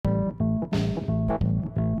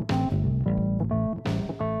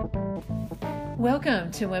Welcome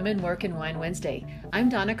to Women Work and Wine Wednesday. I'm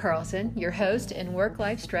Donna Carlson, your host and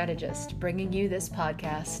work-life strategist, bringing you this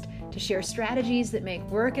podcast to share strategies that make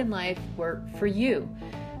work and life work for you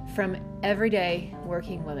from everyday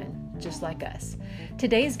working women just like us.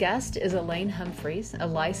 Today's guest is Elaine Humphreys, a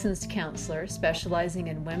licensed counselor specializing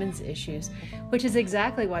in women's issues, which is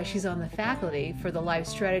exactly why she's on the faculty for the Life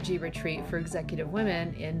Strategy Retreat for Executive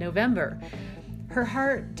Women in November. Her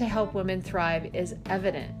heart to help women thrive is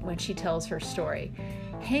evident when she tells her story.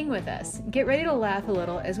 Hang with us. Get ready to laugh a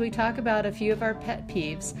little as we talk about a few of our pet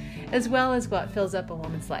peeves, as well as what fills up a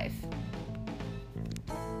woman's life.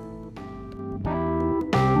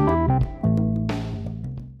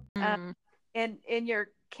 In your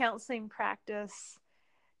counseling practice,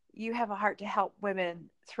 you have a heart to help women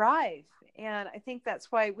thrive. And I think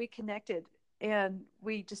that's why we connected, and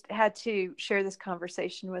we just had to share this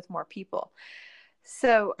conversation with more people.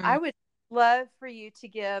 So I would love for you to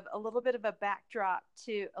give a little bit of a backdrop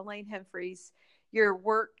to Elaine Humphreys, your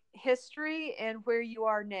work history and where you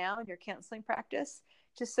are now in your counseling practice,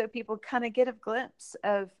 just so people kind of get a glimpse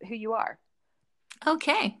of who you are.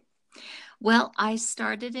 Okay. Well, I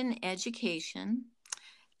started in education.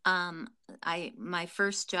 My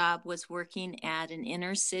first job was working at an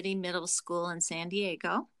inner city middle school in San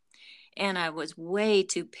Diego. And I was way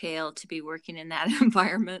too pale to be working in that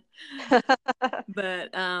environment. But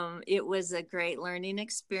it was a great learning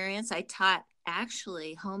experience. I taught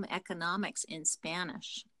actually home economics in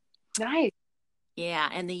Spanish. Nice. Yeah,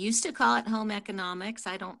 and they used to call it home economics.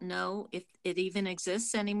 I don't know if it even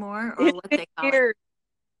exists anymore or what they call it.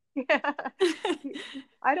 Yeah.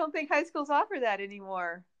 I don't think high schools offer that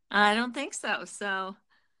anymore. I don't think so. So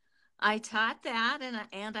I taught that,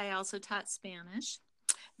 and I also taught Spanish.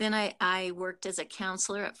 Then I worked as a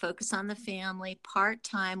counselor at Focus on the Family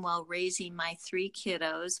part-time while raising my 3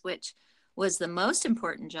 kiddos, which was the most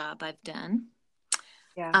important job I've done.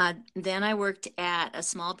 Yeah. Then I worked at a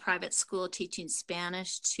small private school teaching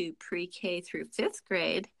Spanish to pre-K through 5th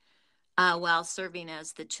grade while serving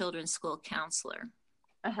as the children's school counselor.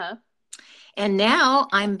 Uh-huh. And now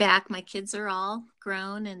I'm back. My kids are all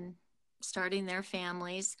grown and starting their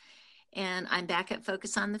families. And I'm back at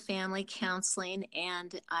Focus on the Family counseling,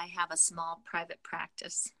 and I have a small private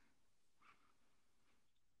practice.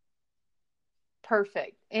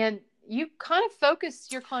 Perfect. And you kind of focus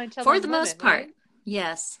your clientele for on the women, most part, right?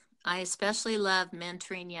 Yes. I especially love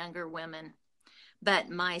mentoring younger women. But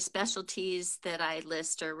my specialties that I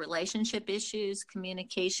list are relationship issues,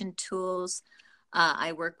 communication tools.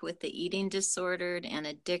 I work with the eating disordered and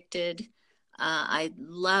addicted. I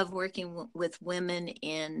love working with women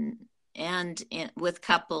with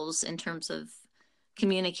couples in terms of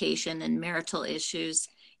communication and marital issues.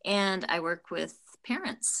 And I work with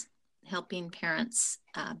parents, helping parents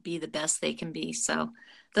be the best they can be. So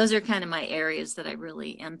those are kind of my areas that I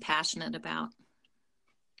really am passionate about.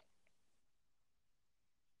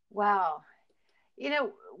 Wow.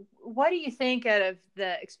 What do you think out of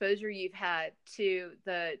the exposure you've had to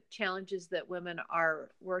the challenges that women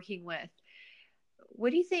are working with?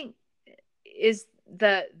 What do you think is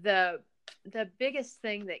the biggest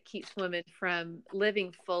thing that keeps women from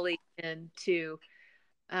living fully into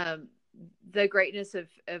the greatness of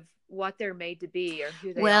what they're made to be or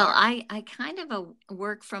who they Well, are? I kind of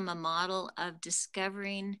work from a model of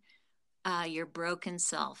discovering your broken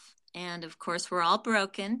self. And of course, we're all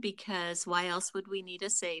broken because why else would we need a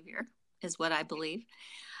savior, is what I believe.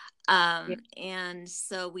 Yeah. And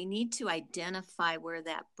so we need to identify where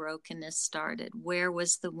that brokenness started. Where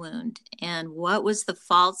was the wound? And what was the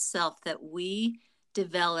false self that we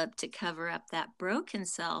developed to cover up that broken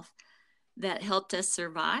self that helped us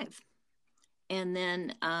survive? And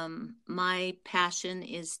then my passion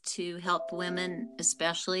is to help women,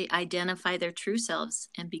 especially, identify their true selves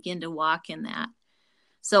and begin to walk in that.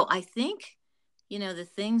 So I think, the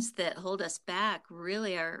things that hold us back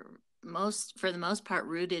really are for the most part,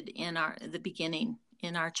 rooted in the beginning,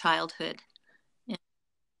 in our childhood.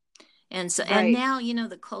 And so, Right. and now,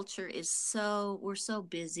 the culture is we're so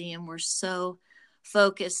busy and we're so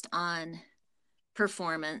focused on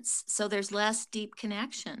performance. So there's less deep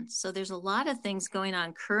connection. So there's a lot of things going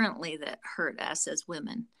on currently that hurt us as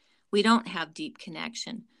women. We don't have deep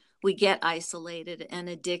connection. We get isolated and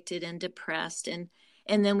addicted and depressed. And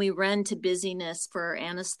then we run to busyness for our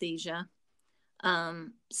anesthesia.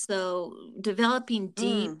 So developing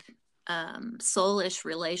deep, soulish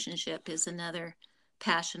relationship is another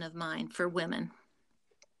passion of mine for women.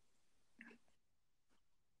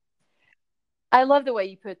 I love the way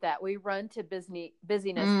you put that. We run to busyness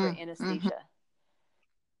for anesthesia.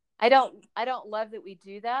 Mm-hmm. I don't love that we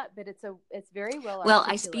do that, but it's very well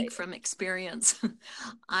articulated. I speak from experience.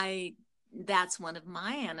 I that's one of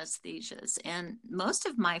my anesthesias. And most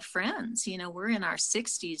of my friends, we're in our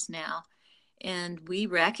 60s now, and we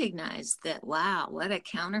recognize that, wow, what a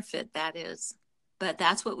counterfeit that is. But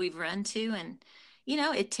that's what we've run to, and,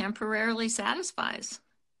 it temporarily satisfies.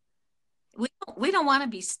 We don't want to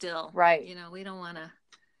be still. Right. We don't want to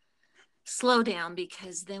slow down,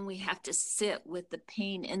 because then we have to sit with the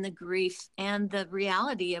pain and the grief and the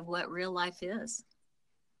reality of what real life is.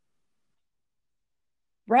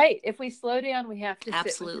 Right. If we slow down, we have to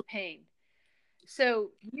Absolutely. sit with the pain.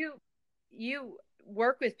 So you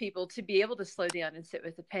work with people to be able to slow down and sit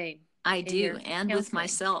with the pain. I do, and with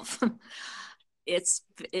myself. It's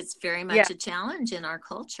very much a challenge in our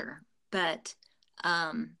culture. But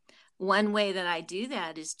one way that I do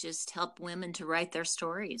that is just help women to write their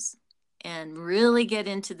stories and really get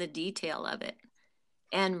into the detail of it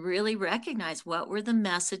and really recognize what were the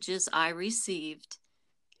messages I received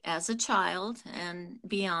as a child and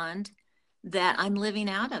beyond that I'm living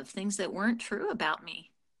out of, things that weren't true about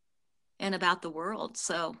me and about the world.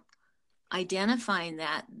 So identifying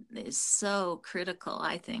that is so critical,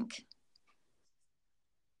 I think.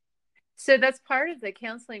 So that's part of the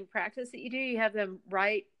counseling practice that you do. You have them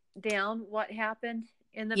write down what happened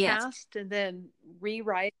in the past and then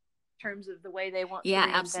rewrite in terms of the way they want to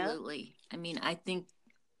reinvent. Absolutely. I mean, I think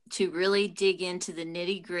to really dig into the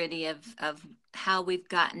nitty gritty of how we've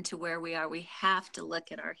gotten to where we are, we have to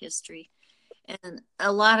look at our history. And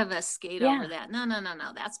a lot of us skate over that. No,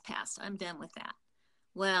 that's past. I'm done with that.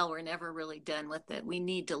 Well, we're never really done with it. We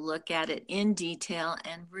need to look at it in detail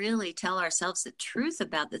and really tell ourselves the truth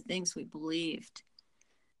about the things we believed.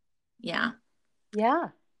 Yeah. Yeah.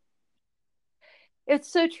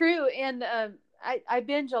 It's so true. And I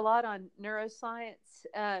binge a lot on neuroscience.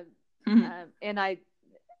 And I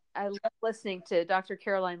love listening to Dr.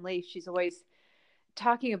 Caroline Leaf. She's always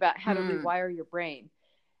talking about how to rewire your brain.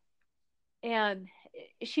 And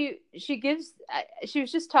she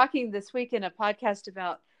was just talking this week in a podcast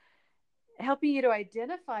about helping you to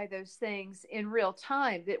identify those things in real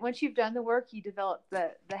time, that once you've done the work, you develop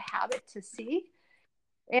the habit to see.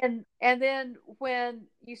 And then when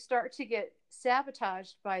you start to get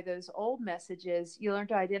sabotaged by those old messages, you learn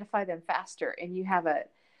to identify them faster, and you have a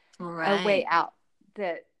way out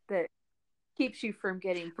that keeps you from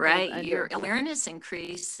getting under. Your awareness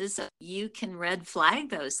increases. You can red flag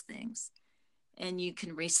those things, and you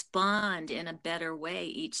can respond in a better way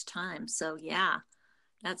each time. So yeah,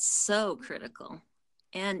 that's so critical.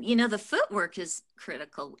 And, the footwork is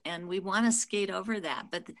critical, and we want to skate over that.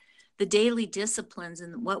 But the daily disciplines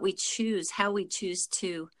and what we choose, how we choose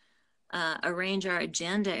to arrange our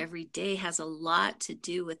agenda every day has a lot to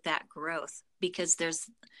do with that growth, because there's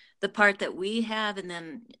the part that we have, and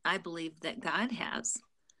then I believe that God has.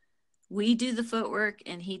 We do the footwork,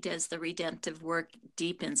 and he does the redemptive work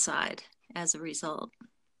deep inside as a result.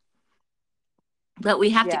 But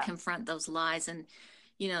we have to confront those lies, and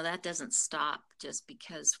that doesn't stop just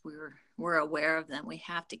because we're aware of them. We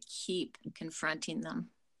have to keep confronting them.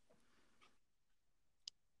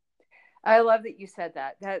 I love that you said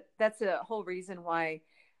that. That's a whole reason why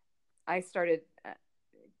I started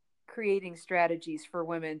creating strategies for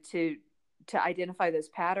women to identify those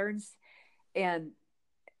patterns and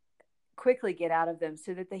quickly get out of them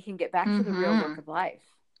so that they can get back to the real work of life.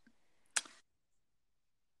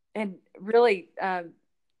 And really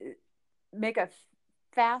make a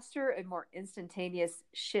faster and more instantaneous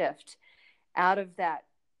shift out of that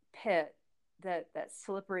pit, that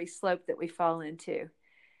slippery slope that we fall into,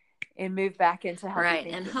 and move back into healthy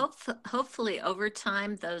thinking. And hopefully over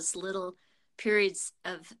time, those little periods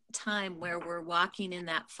of time where we're walking in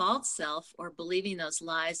that false self or believing those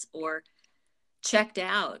lies or checked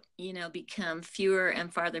out, become fewer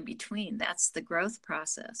and farther between. That's the growth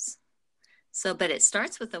process. So, but it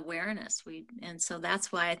starts with awareness. And so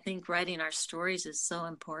that's why I think writing our stories is so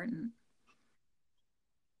important.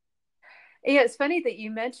 Yeah, it's funny that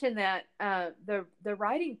you mentioned that the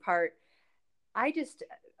writing part. I just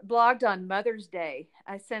blogged on Mother's Day.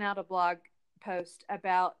 I sent out a blog post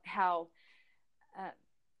about how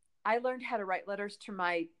I learned how to write letters to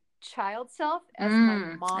my child self as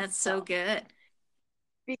my mom. That's so good.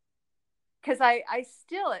 Because I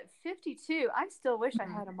still, at 52, I still wish I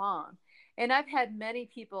had a mom. And I've had many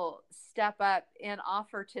people step up and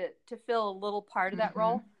offer to fill a little part of that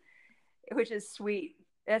role, which is sweet.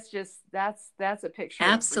 That's a picture.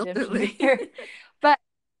 Absolutely.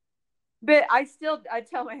 But I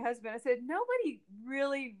tell my husband, I said, nobody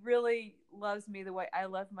really, really loves me the way I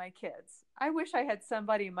love my kids. I wish I had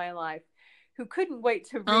somebody in my life who couldn't wait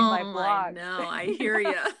to read my blog. No, I hear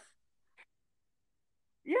you.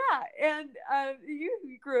 Yeah. and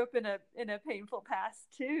you grew up in a painful past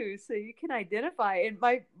too, so you can identify. And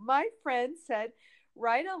my friend said,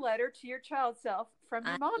 write a letter to your child self from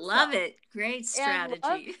your I mom love self, it. Great and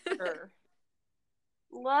strategy.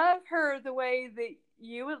 love her the way that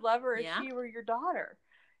you would love her if Yeah. she were your daughter.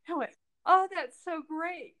 I went, oh, that's so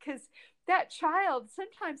great, because that child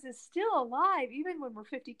sometimes is still alive even when we're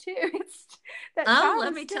 52. It's that Oh, child let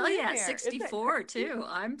is me still tell in you, at there. Isn't that 64 crazy? too.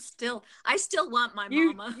 I still want my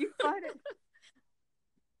You mama. you find it.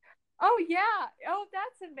 Oh yeah. Oh,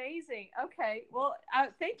 that's amazing. Okay. Well,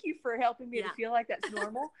 thank you for helping me to Yeah. feel like that's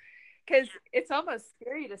normal, because it's almost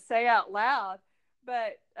scary to say out loud.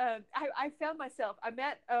 But I found myself. I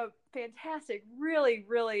met a fantastic, really,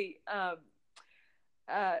 really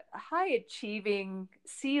high achieving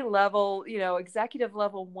C-level, executive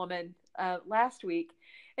level woman last week,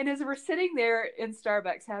 and as we're sitting there in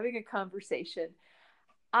Starbucks having a conversation,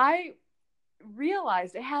 I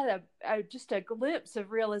realized I had just a glimpse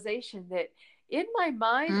of realization that in my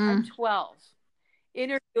mind, I'm 12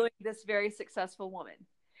 interviewing this very successful woman.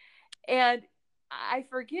 And I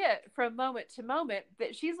forget from moment to moment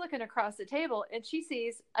that she's looking across the table and she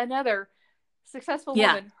sees another successful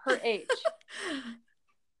woman her age.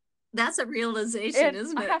 That's a realization, And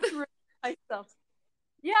isn't I it? have to remind myself,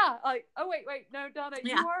 yeah, like, oh, wait, no, Donna,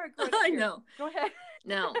 you are a grown up. I know. Go ahead.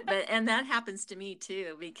 No, and that happens to me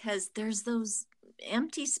too, because there's those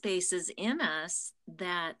empty spaces in us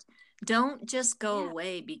that don't just go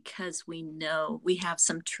away because we know we have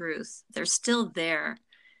some truth. They're still there,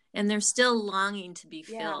 and they're still longing to be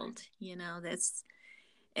filled. That's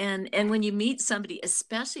and when you meet somebody,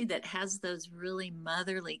 especially that has those really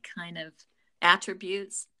motherly kind of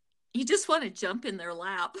attributes, you just want to jump in their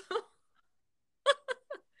lap.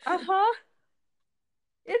 Uh-huh.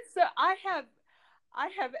 It's I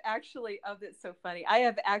have actually, oh, that's so funny. I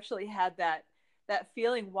have actually had that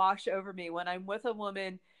feeling wash over me when I'm with a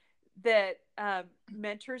woman that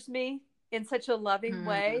mentors me in such a loving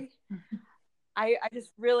way. I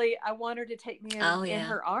just really, I want her to take me in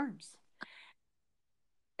her arms.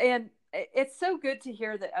 And it's so good to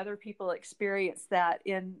hear that other people experience that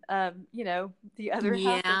in, the other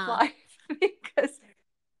half of life, because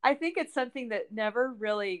I think it's something that never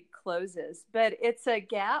really closes, but it's a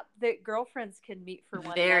gap that girlfriends can meet for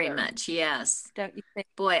one another. Very much, yes. Don't you think?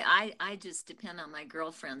 Boy, I just depend on my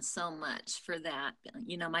girlfriend so much for that.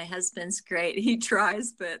 My husband's great. He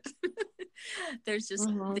tries, but there's just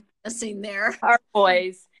missing there. Our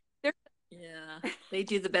boys. Yeah, they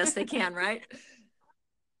do the best they can, right?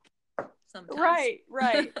 Sometimes.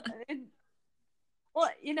 Right. And, well,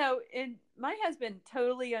 and my husband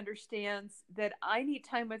totally understands that I need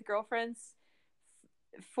time with girlfriends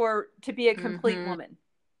to be a complete woman.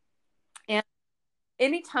 And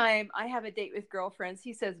anytime I have a date with girlfriends,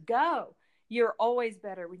 he says, go. You're always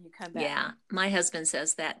better when you come back. Yeah, my husband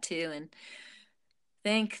says that too. And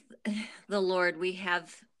thank the Lord we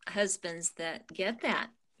have husbands that get that,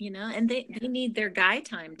 and they need their guy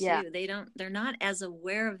time too. Yeah. They're not as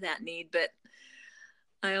aware of that need, but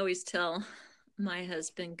I always tell my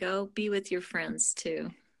husband, go be with your friends too.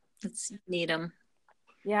 Let's meet them.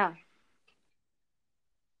 Yeah.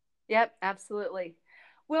 Yep, absolutely.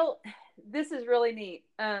 Well, this is really neat.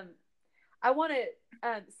 I want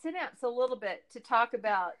to synapse a little bit to talk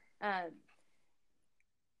about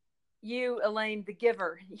you, Elaine, the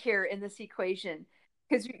giver, here in this equation,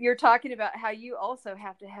 because you're talking about how you also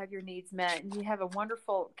have to have your needs met, and you have a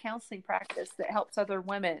wonderful counseling practice that helps other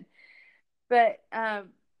women. But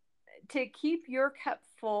to keep your cup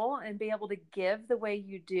full and be able to give the way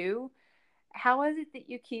you do, how is it that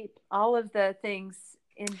you keep all of the things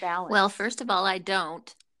in balance? Well, first of all, I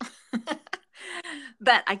don't,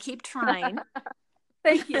 but I keep trying.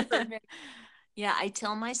 Thank you for admitting. Yeah, I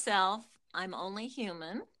tell myself I'm only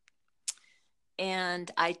human,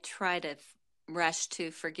 and I try to rush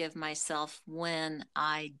to forgive myself when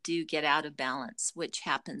I do get out of balance, which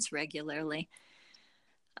happens regularly.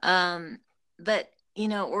 But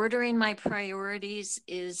ordering my priorities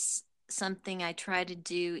is something I try to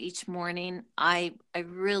do each morning. I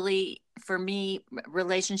really, for me,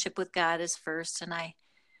 relationship with God is first, and I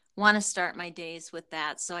want to start my days with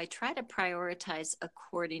that. So I try to prioritize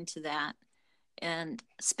according to that and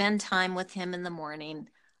spend time with him in the morning.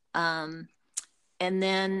 And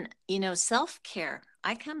then, self-care,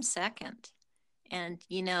 I come second. And,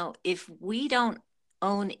 if we don't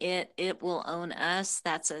own it, it will own us.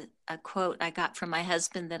 That's a quote I got from my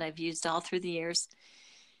husband that I've used all through the years.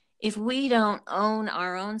 If we don't own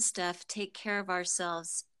our own stuff, take care of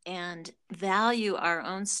ourselves, and value our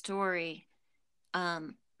own story,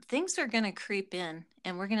 things are going to creep in,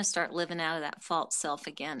 and we're going to start living out of that false self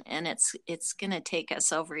again. And it's going to take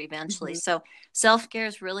us over eventually. Mm-hmm. So self-care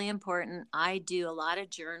is really important. I do a lot of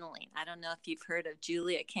journaling. I don't know if you've heard of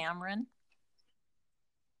Julia Cameron.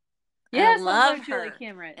 Yes, I love her. Julia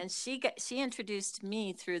Cameron. And she introduced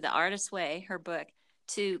me through The Artist's Way, her book,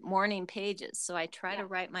 to morning pages. So I try to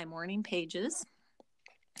write my morning pages,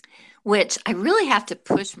 which I really have to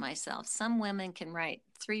push myself. Some women can write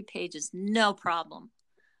 3 pages, no problem.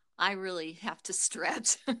 I really have to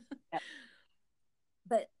stretch.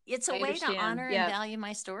 But it's a way to honor and value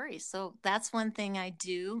my stories. So that's one thing I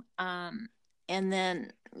do. And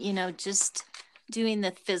then, just doing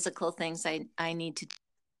the physical things I need to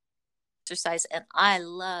exercise. And I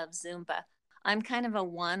love Zumba. I'm kind of a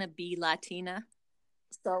wannabe Latina.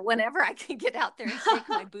 So whenever I can get out there and shake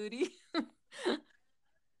my booty,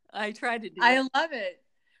 I try to do it. I love it.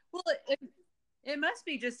 Well, it must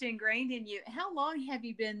be just ingrained in you. How long have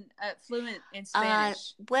you been fluent in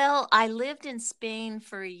Spanish? Well, I lived in Spain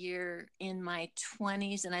for a year in my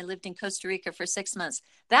 20s, and I lived in Costa Rica for 6 months.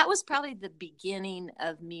 That was probably the beginning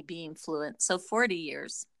of me being fluent. So 40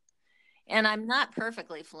 years. And I'm not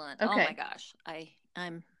perfectly fluent. Okay. Oh my gosh.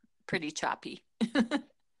 I'm pretty choppy.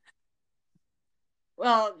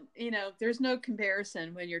 Well, there's no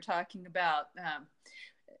comparison when you're talking about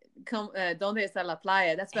 ¿Dónde está la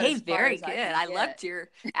playa? That's about as very far good. as I loved your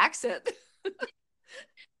accent.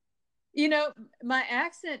 My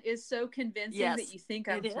accent is so convincing that you think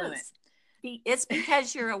I'm fluent. It's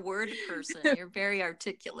because you're a word person. You're very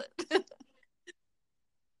articulate.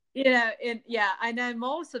 And I'm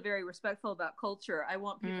also very respectful about culture. I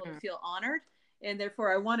want people to feel honored, and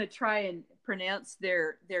therefore I want to try and pronounce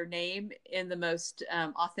their name in the most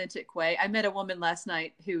authentic way. I met a woman last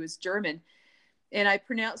night who was German, and I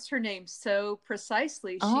pronounced her name so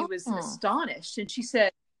precisely. She was astonished, and she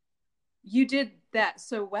said, "You did that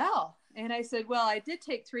so well." And I said, "Well, I did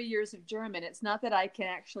take 3 years of German. It's not that I can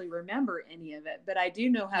actually remember any of it, but I do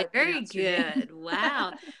know how to pronounce your name." Very good.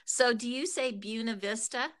 Wow. So do you say Buena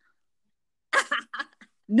Vista?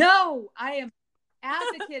 No, I am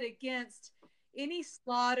advocate against any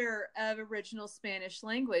slaughter of original Spanish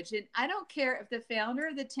language. And I don't care if the founder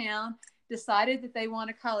of the town decided that they want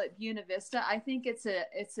to call it Buena Vista. I think it's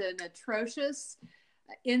an atrocious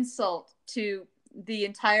insult to the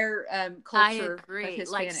entire culture. I agree. Of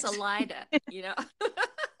Hispanics. Like Salida,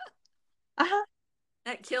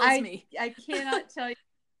 That kills me. I cannot tell you.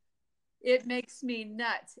 It makes me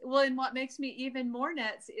nuts. Well, and what makes me even more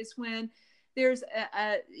nuts is when there's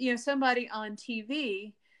somebody on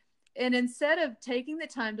TV, and instead of taking the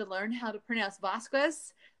time to learn how to pronounce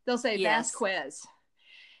Vasquez, they'll say Vasquez.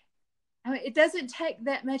 I mean, it doesn't take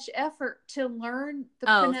that much effort to learn the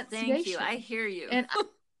pronunciation. Thank you. I hear you. And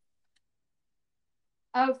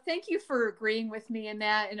thank you for agreeing with me in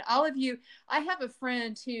that. And all of you, I have a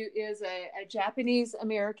friend who is a Japanese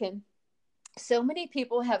American. So many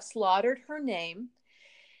people have slaughtered her name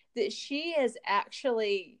that she has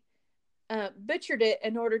actually butchered it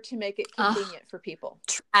in order to make it convenient for people.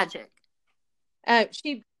 Tragic.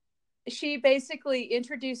 She basically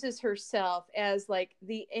introduces herself as like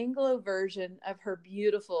the Anglo version of her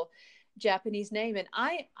beautiful Japanese name. And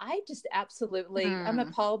I just absolutely, I'm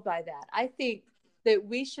appalled by that. I think that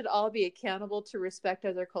we should all be accountable to respect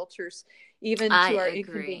other cultures, even to our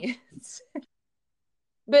inconvenience.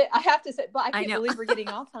 But I have to say, I can't believe we're getting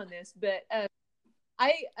off on this, but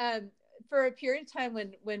for a period of time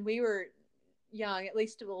when we were young, at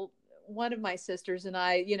least one of my sisters and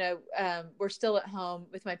I, were still at home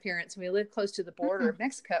with my parents, and we lived close to the border of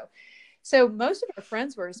Mexico. So most of our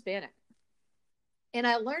friends were Hispanic. And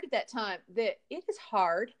I learned at that time that it is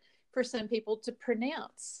hard for some people to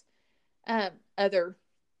pronounce other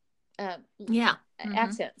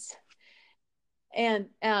accents. And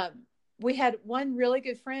we had one really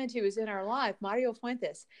good friend who was in our life, Mario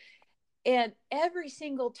Fuentes. And every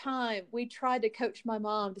single time we tried to coach my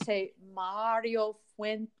mom to say Mario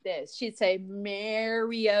Fuentes, she'd say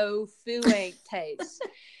Mario Fuentes.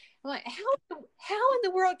 I'm like, how in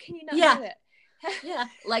the world can you not know that? Yeah,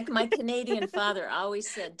 like my Canadian father always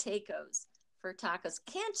said tacos for tacos.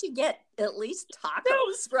 Can't you get at least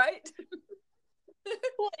tacos, right?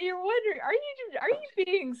 Well, you're wondering, are you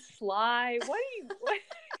being sly? What?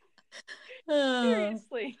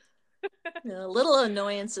 Seriously. Little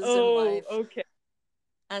annoyances in life. Okay.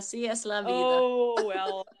 Así es la vida. Oh,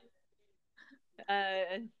 well.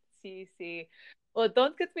 See. Well,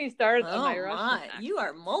 don't get me started on my Russian accent. You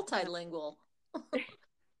are multilingual.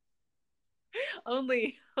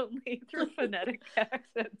 only through phonetic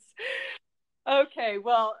accents. Okay,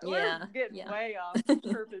 well, Yeah, we're getting yeah. way off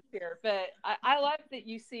purpose here, but I love that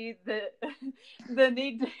you see the the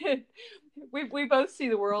need to. We both see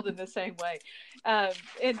the world in the same way,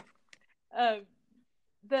 and um,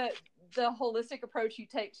 the the holistic approach you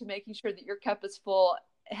take to making sure that your cup is full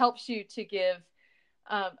helps you to give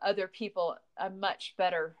other people a much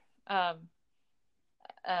better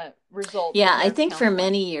result Yeah, in I their think for counseling.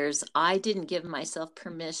 many years, I didn't give myself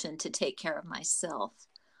permission to take care of myself.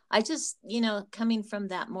 I just, coming from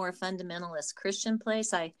that more fundamentalist Christian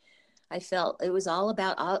place, I felt it was all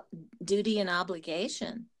about duty and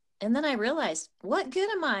obligation. And then I realized, what good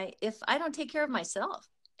am I if I don't take care of myself?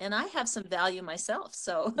 And I have some value myself.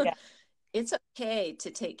 So Yeah, it's okay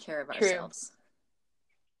to take care of true. ourselves.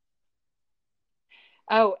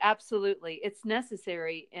 Oh, absolutely. It's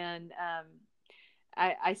necessary. And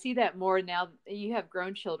I see that more now. You have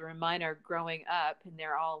grown children. Mine are growing up and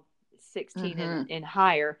they're all 16 Mm-hmm. and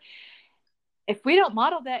higher. If we don't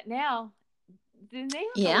model that now, then they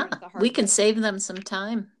have to Yeah, learn it the we hard can way. save them some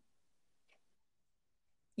time.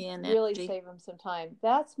 Yeah, and Really energy. save them some time.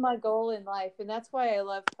 That's my goal in life. And that's why I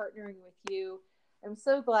love partnering with you. I'm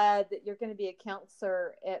so glad that you're going to be a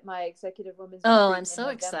counselor at my Executive Women's Oh, Retreat I'm in so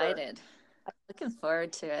November. excited. Looking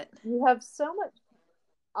forward to it. You have so much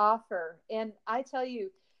offer. And I tell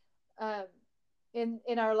you, um,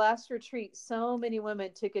 in our last retreat, so many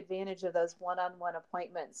women took advantage of those one-on-one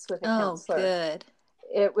appointments with a Oh, counselor. good.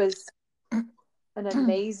 It was an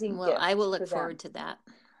amazing Well, I will gift look for them. forward to that.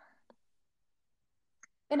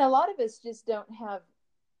 And a lot of us just don't have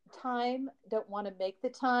time, don't want to make the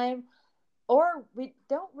time, or we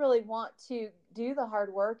don't really want to do the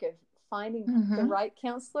hard work of finding the right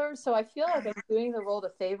counselor. So I feel like I'm doing the world a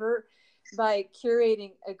favor by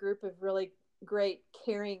curating a group of really great,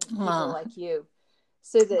 caring people like you,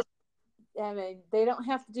 so that they don't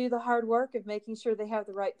have to do the hard work of making sure they have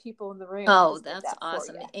the right people in the room. Oh, Just did that's that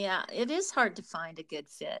awesome. for you. Yeah, it is hard to find a good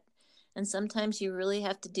fit. And sometimes you really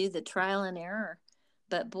have to do the trial and error.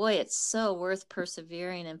 But boy, it's so worth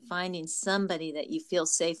persevering and finding somebody that you feel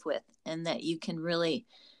safe with and that you can really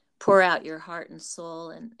pour out your heart and soul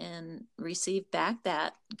and receive back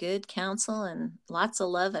that good counsel and lots of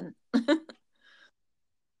loving.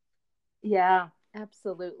 Yeah,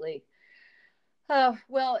 absolutely. Oh,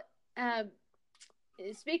 well,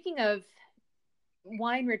 speaking of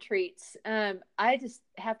wine retreats, I just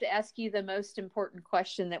have to ask you the most important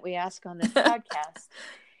question that we ask on this podcast.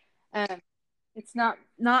 It's not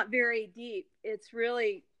very deep. It's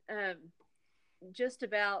really just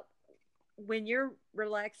about when you're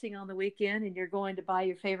relaxing on the weekend and you're going to buy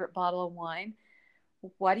your favorite bottle of wine.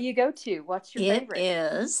 What do you go to? What's your favorite? It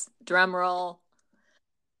is, drum roll.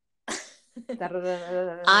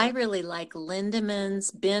 I really like Lindemann's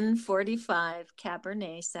Bin 45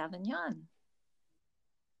 Cabernet Sauvignon.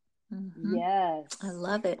 Mm-hmm. Yes. I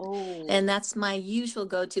love it. Oh. And that's my usual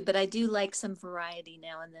go-to, but I do like some variety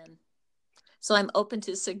now and then. So I'm open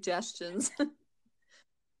to suggestions.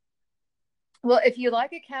 Well, if you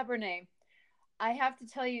like a Cabernet, I have to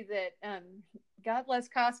tell you that God bless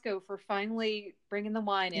Costco for finally bringing the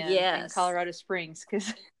wine in Colorado Springs,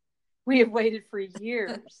 because we have waited for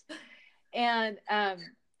years. And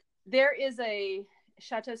there is a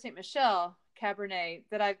Chateau Ste. Michelle Cabernet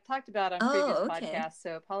that I've talked about on previous podcasts,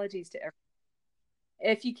 so apologies to everyone.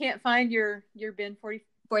 If you can't find your bin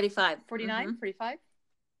 45, 49, 45,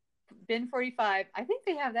 bin 45, I think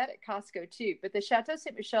they have that at Costco too. But the Chateau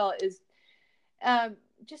Ste. Michelle is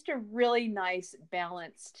just a really nice,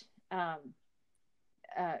 balanced,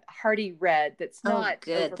 hearty red that's not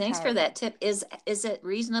good. Thanks for that tip. Is it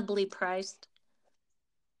reasonably priced?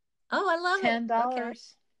 Oh, I love $10. it.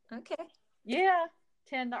 Okay. Yeah,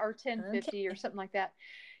 10 or 10.50 or something like that.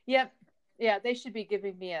 Yep. Yeah, they should be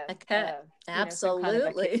giving me a cut.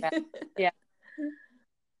 Absolutely. Some kind of a yeah.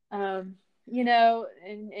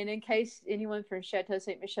 And in case anyone from Chateau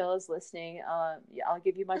Ste. Michelle is listening, I'll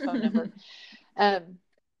give you my phone number.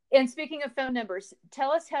 And speaking of phone numbers,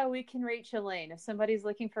 tell us how we can reach Elaine. If somebody's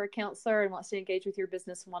looking for a counselor and wants to engage with your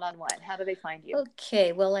business one-on-one, how do they find you?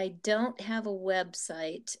 Okay, well, I don't have a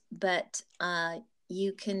website, but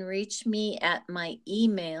you can reach me at my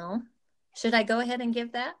email. Should I go ahead and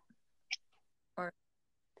give that? Or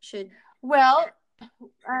should... Well,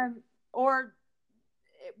 or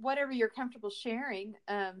whatever you're comfortable sharing.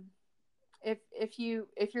 If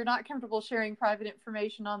you're not comfortable sharing private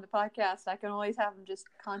information on the podcast, I can always have them just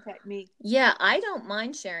contact me. Yeah, I don't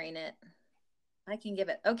mind sharing it. I can give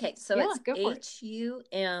it. Okay, so it's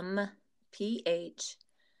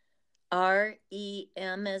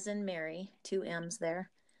HUMPHREM as in Mary, 2 M's there,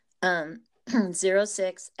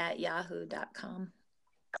 06 at yahoo.com.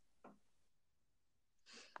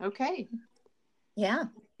 Okay. Yeah.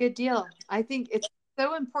 Good deal. I think it's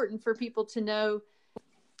so important for people to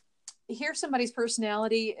hear somebody's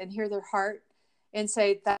personality and hear their heart and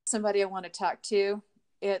say, that's somebody I want to talk to.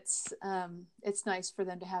 It's nice for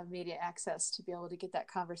them to have immediate access to be able to get that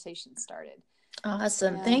conversation started.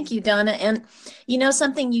 Awesome. Yeah. Thank you, Donna. And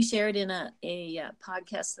something you shared in a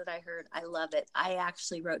podcast that I heard, I love it. I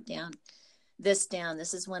actually wrote this down.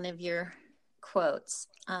 This is one of your quotes,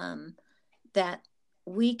 that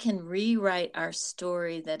we can rewrite our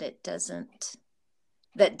story, that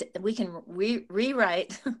we can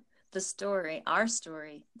rewrite the story, our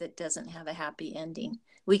story that doesn't have a happy ending.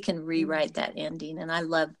 We can rewrite that ending. And I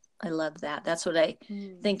love that. That's what I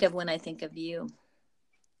think of when I think of you.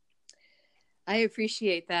 I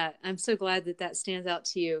appreciate that. I'm so glad that stands out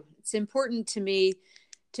to you. It's important to me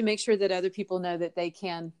to make sure that other people know that they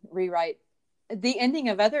can rewrite the ending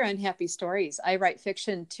of other unhappy stories. I write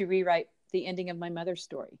fiction to rewrite the ending of my mother's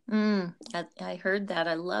story. I heard that.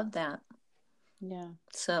 I love that. Yeah.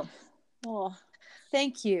 So, well,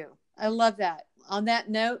 thank you. I love that. On that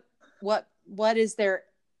note, what is there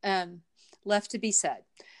left to be said?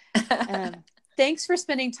 Thanks for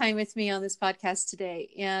spending time with me on this podcast today,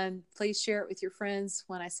 and please share it with your friends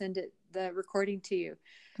when I send the recording to you.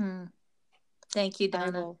 Thank you,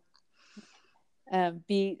 Donna. I will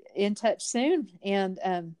be in touch soon and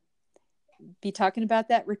be talking about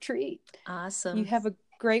that retreat. Awesome. You have a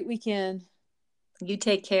great weekend. You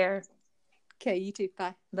take care. Okay, you too.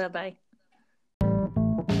 Bye. Bye-bye.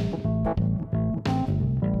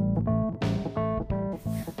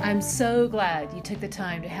 I'm so glad you took the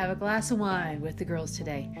time to have a glass of wine with the girls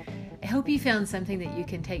today. I hope you found something that you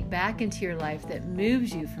can take back into your life that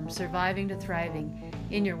moves you from surviving to thriving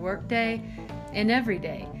in your workday and every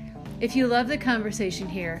day. If you love the conversation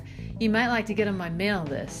here, you might like to get on my mail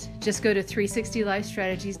list. Just go to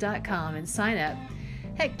 360lifestrategies.com and sign up.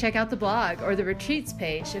 Heck, check out the blog or the retreats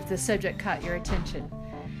page if the subject caught your attention.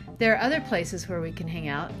 There are other places where we can hang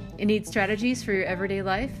out. You need strategies for your everyday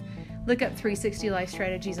life? Look up 360 Life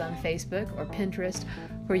Strategies on Facebook or Pinterest,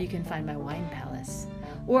 where you can find my wine palace.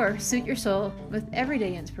 Or suit your soul with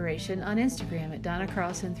everyday inspiration on Instagram at Donna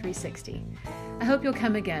Carlson 360. I hope you'll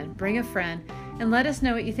come again, bring a friend, and let us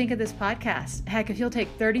know what you think of this podcast. Heck, if you'll take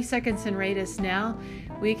 30 seconds and rate us now,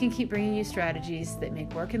 we can keep bringing you strategies that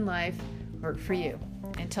make work and life work for you.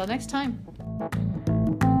 Until next time.